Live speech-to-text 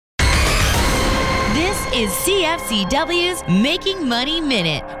is CFCW's Making Money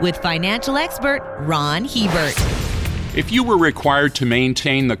Minute with financial expert Ron Hebert. If you were required to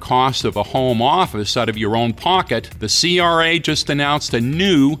maintain the cost of a home office out of your own pocket, the CRA just announced a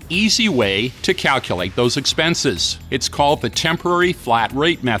new, easy way to calculate those expenses. It's called the Temporary Flat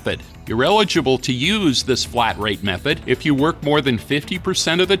Rate Method. You're eligible to use this flat rate method if you work more than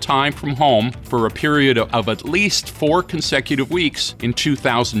 50% of the time from home for a period of at least 4 consecutive weeks in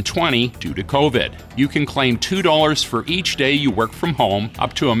 2020 due to COVID. You can claim $2 for each day you work from home,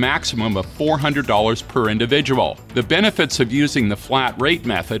 up to a maximum of $400 per individual. The benefits of using the flat rate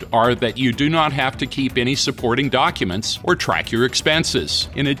method are that you do not have to keep any supporting documents or track your expenses.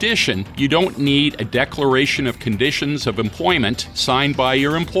 In addition, you don't need a declaration of conditions of employment signed by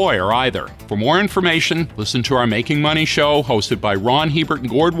your employer either. For more information, listen to our Making Money show hosted by Ron Hebert and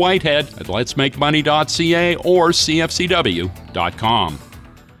Gord Whitehead at letsmakemoney.ca or cfcw.com.